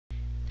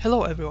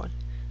Hello everyone,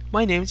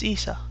 my name is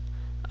Issa,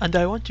 and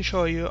I want to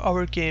show you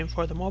our game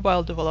for the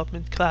mobile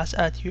development class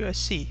at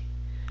USC.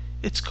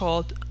 It's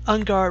called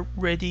Garde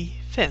Ready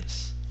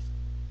Fence.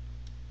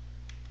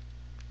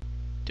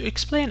 To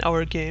explain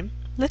our game,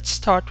 let's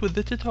start with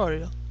the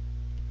tutorial.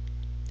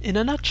 In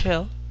a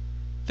nutshell,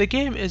 the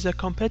game is a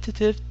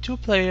competitive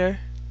two-player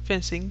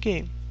fencing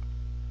game.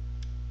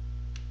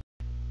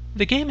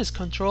 The game is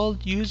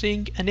controlled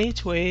using an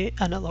 8-way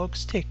analog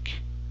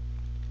stick.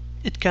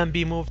 It can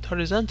be moved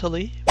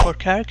horizontally for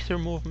character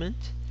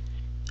movement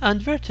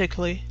and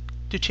vertically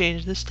to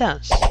change the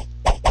stance.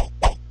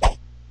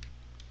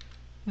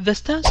 The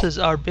stances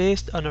are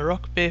based on a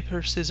rock,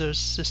 paper, scissors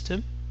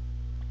system.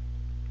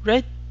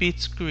 Red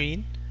beats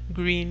green,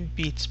 green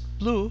beats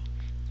blue,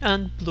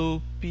 and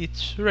blue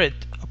beats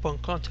red upon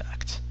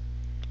contact.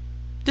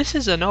 This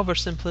is an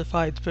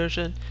oversimplified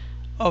version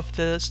of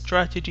the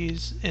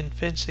strategies in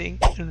fencing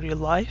in real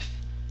life,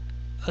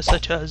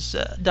 such as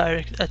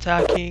direct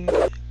attacking,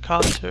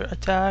 counter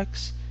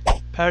attacks,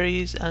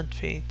 parries, and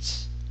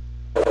feints.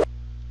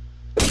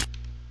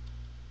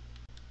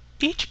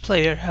 Each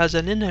player has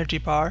an energy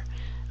bar,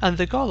 and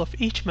the goal of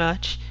each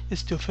match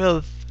is to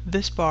fill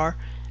this bar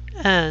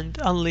and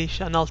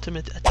unleash an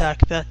ultimate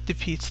attack that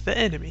defeats the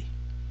enemy.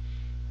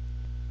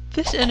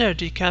 This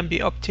energy can be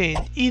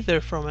obtained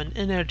either from an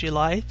energy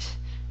light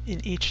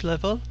in each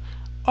level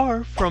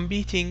or from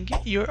beating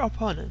your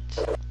opponent.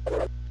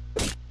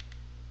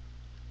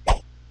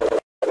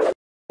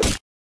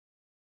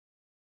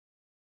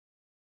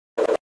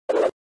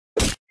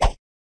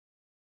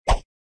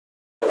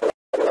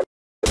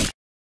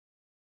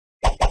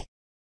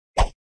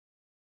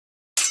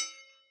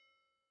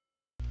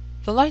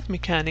 The light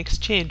mechanics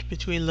change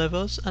between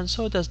levels, and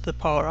so does the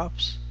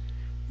power-ups.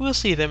 We'll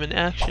see them in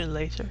action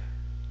later.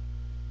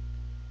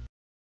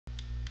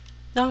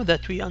 Now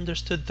that we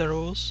understood the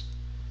rules,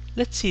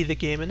 let's see the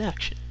game in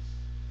action.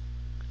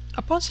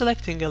 Upon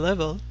selecting a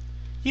level,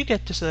 you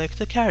get to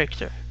select a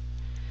character.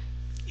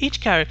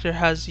 Each character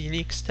has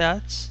unique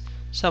stats.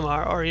 Some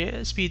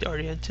are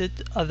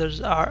speed-oriented, others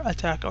are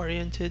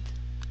attack-oriented,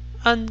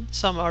 and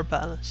some are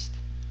balanced.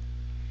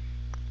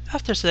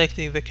 After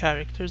selecting the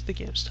characters, the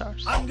game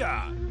starts. On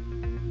guard.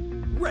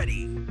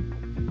 Ready.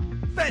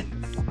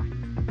 Fence.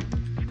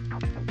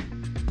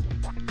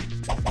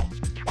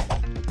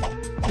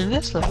 In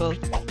this level,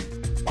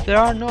 there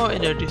are no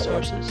energy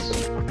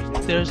sources.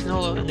 There is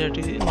no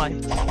energy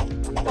light.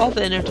 All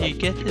the energy you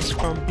get is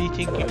from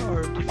beating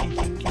or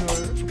defeating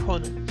your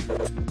opponent.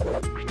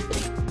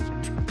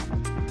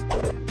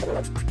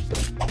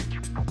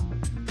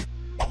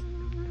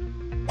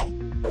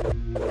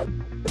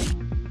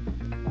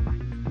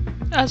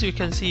 As you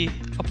can see,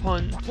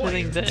 upon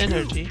filling the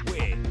energy,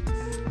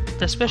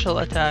 the special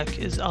attack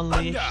is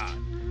unleashed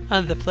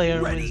and the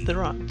player wins the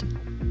round.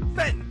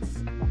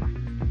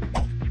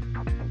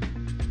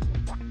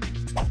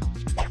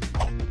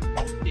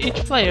 Each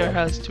player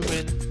has to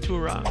win 2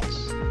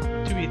 rounds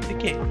to beat the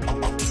game.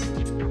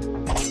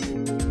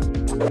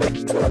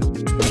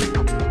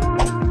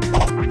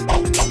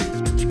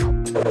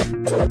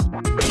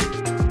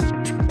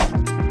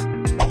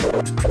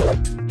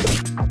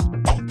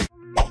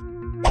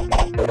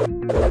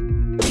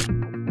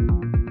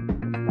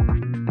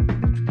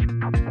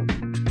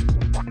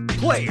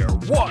 Player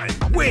 1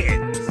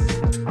 wins!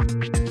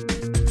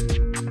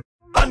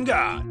 On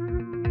guard!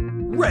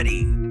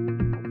 Ready!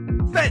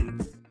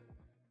 Fence!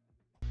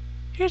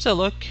 Here's a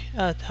look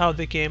at how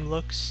the game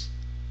looks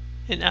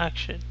in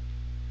action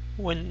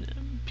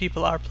when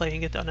people are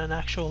playing it on an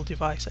actual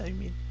device, I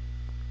mean.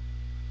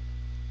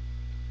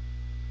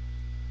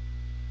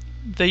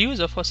 The use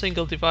of a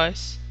single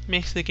device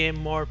makes the game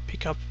more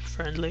pickup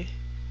friendly,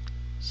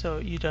 so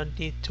you don't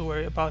need to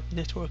worry about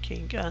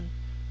networking and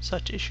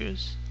such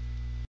issues.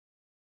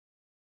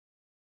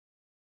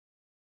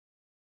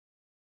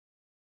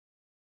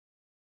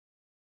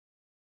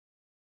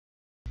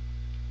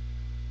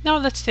 Now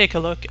let's take a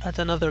look at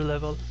another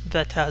level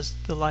that has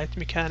the light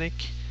mechanic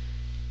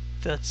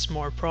that's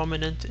more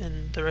prominent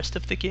in the rest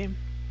of the game.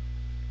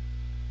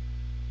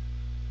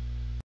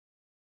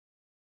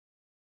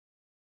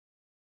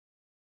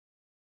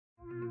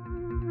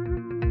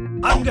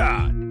 On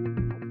guard!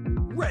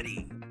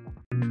 Ready!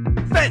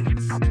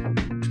 Fence!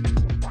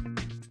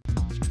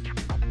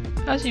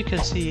 As you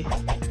can see,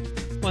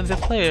 when the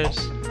players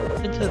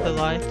enter the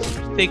light,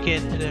 they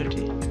gain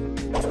energy.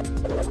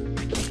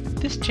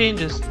 This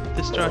changes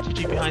the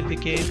strategy behind the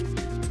game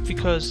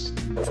because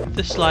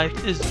this light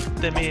is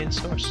the main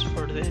source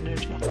for the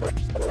energy.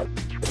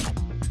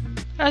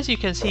 As you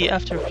can see,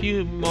 after a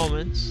few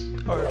moments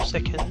or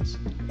seconds,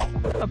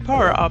 a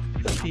power-up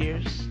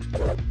appears.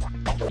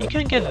 You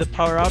can get the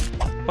power-up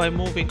by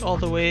moving all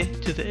the way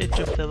to the edge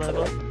of the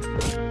level.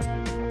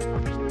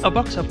 A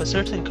box of a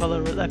certain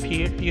color will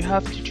appear. You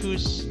have to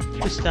choose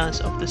the stance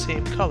of the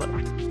same color.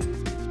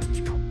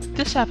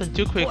 This happened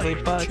too quickly,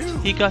 but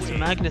he got a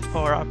magnet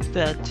power-up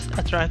that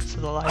attracts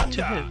the light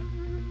to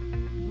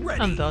him,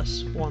 and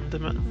thus won the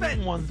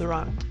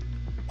round.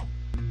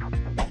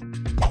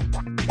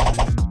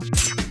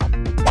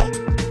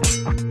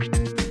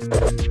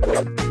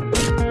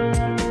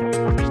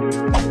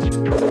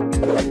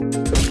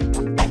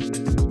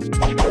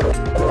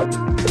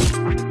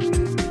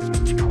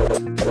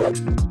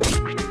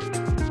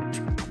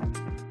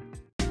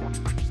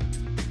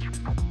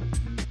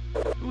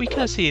 we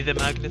can see the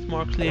magnet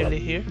more clearly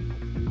here.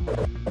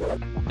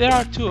 There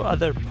are two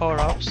other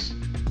power-ups.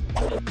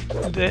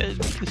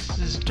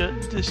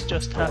 This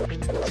just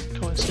happened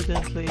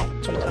coincidentally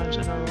 2 times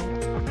in a row.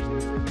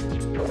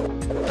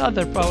 The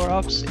other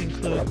power-ups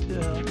include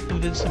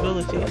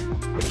invincibility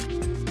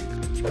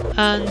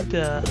and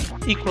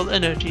equal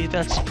energy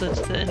that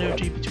splits the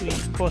energy between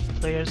both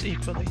players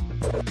equally.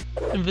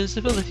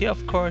 Invincibility,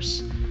 of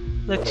course,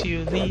 lets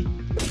you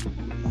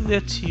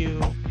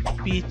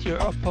beat your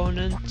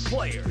opponent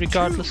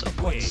regardless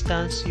of what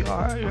stance you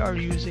are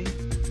using.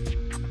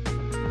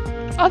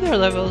 Other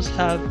levels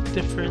have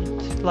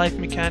different light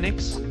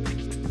mechanics.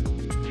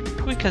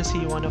 We can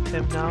see one of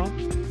them now.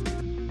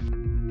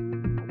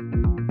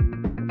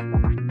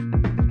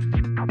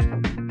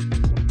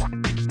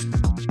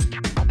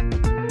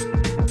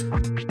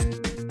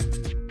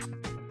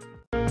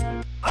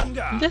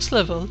 In this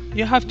level,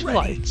 you have two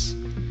lights.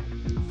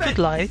 Good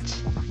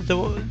light,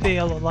 the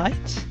yellow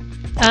light,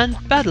 and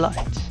bad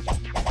light,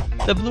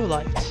 the blue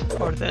light,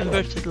 or the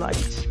inverted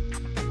light.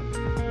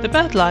 The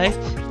bad light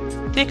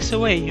takes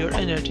away your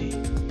energy,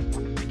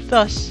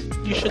 thus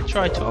you should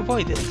try to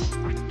avoid it.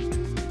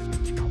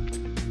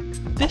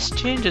 This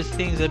changes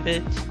things a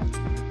bit,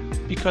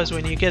 because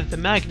when you get the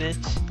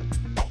magnet,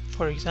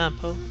 for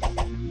example,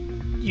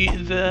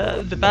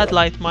 the bad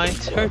light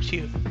might hurt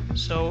you,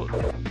 so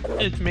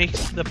it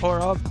makes the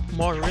power-up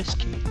more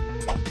risky.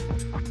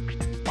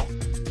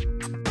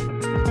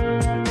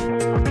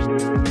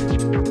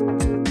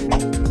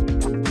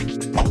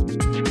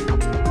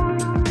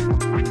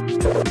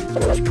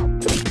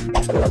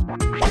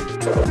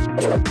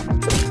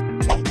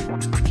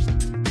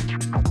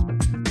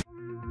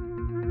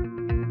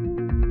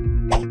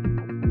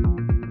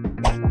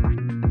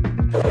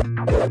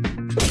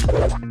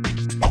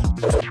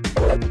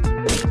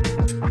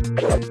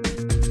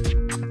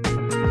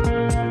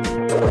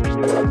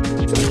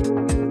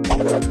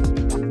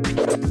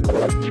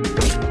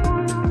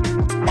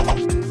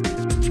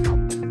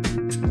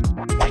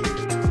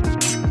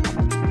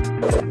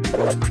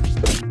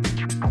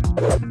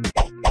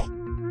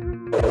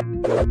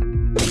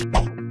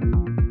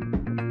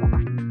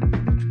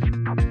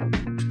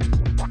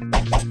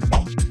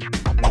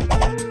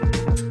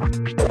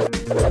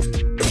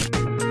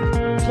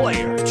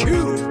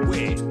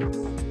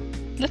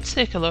 Let's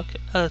take a look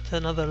at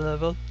another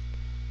level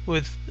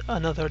with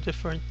another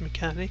different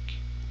mechanic.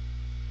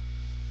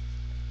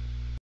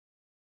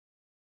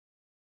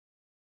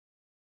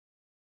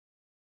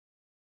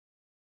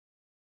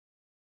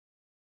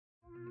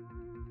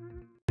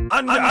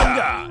 On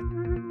guard.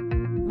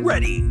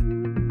 Ready.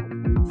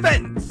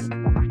 Fence.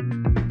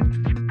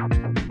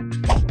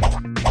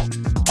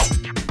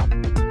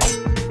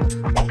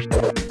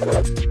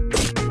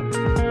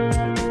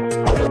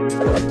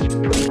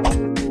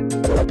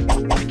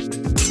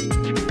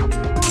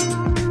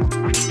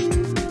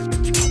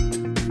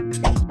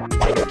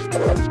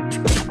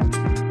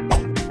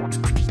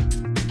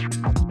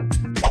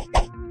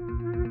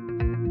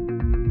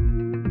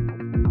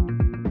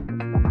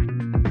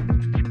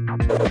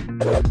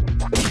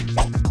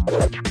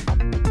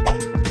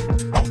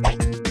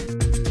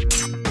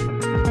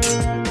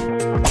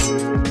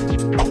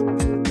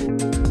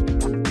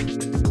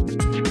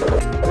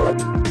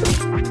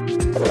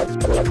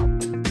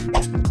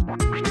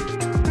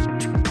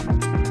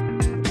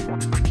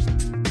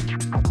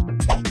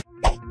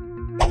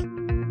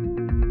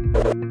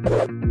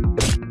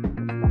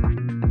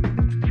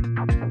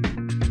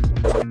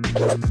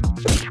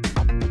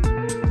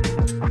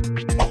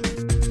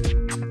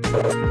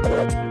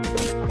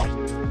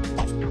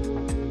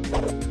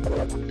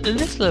 In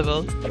this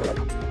level,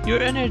 your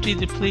energy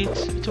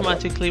depletes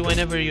automatically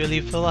whenever you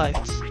leave the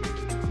lights.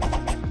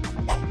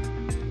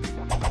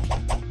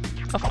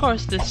 Of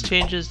course, this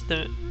changes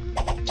the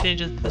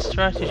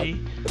strategy,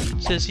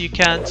 since you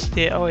can't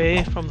stay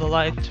away from the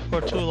light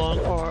for too long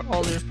or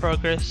all your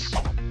progress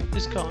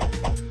is gone.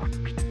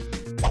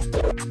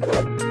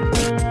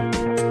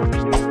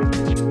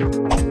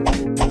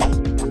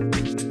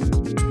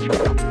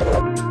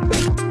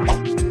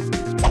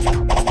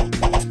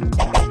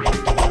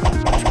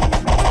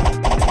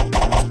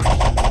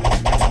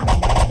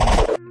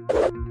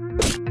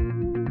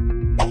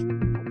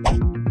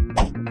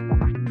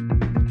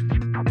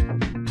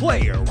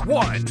 Player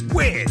 1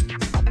 wins!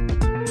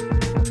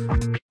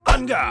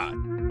 On guard!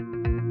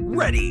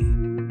 Ready!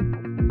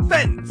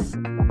 Fence!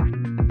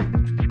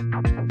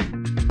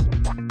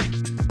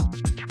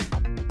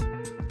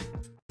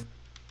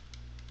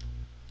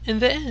 In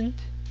the end,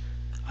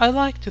 I'd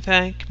like to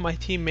thank my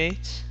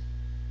teammates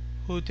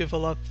who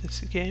developed this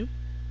game: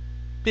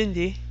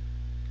 Bindi,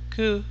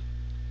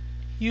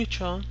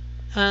 Yu-Chun,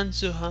 and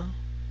Zihan.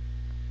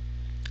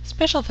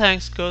 Special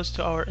thanks goes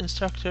to our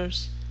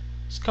instructors,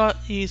 Scott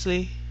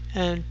Easley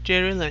and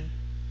Jerry Lynn.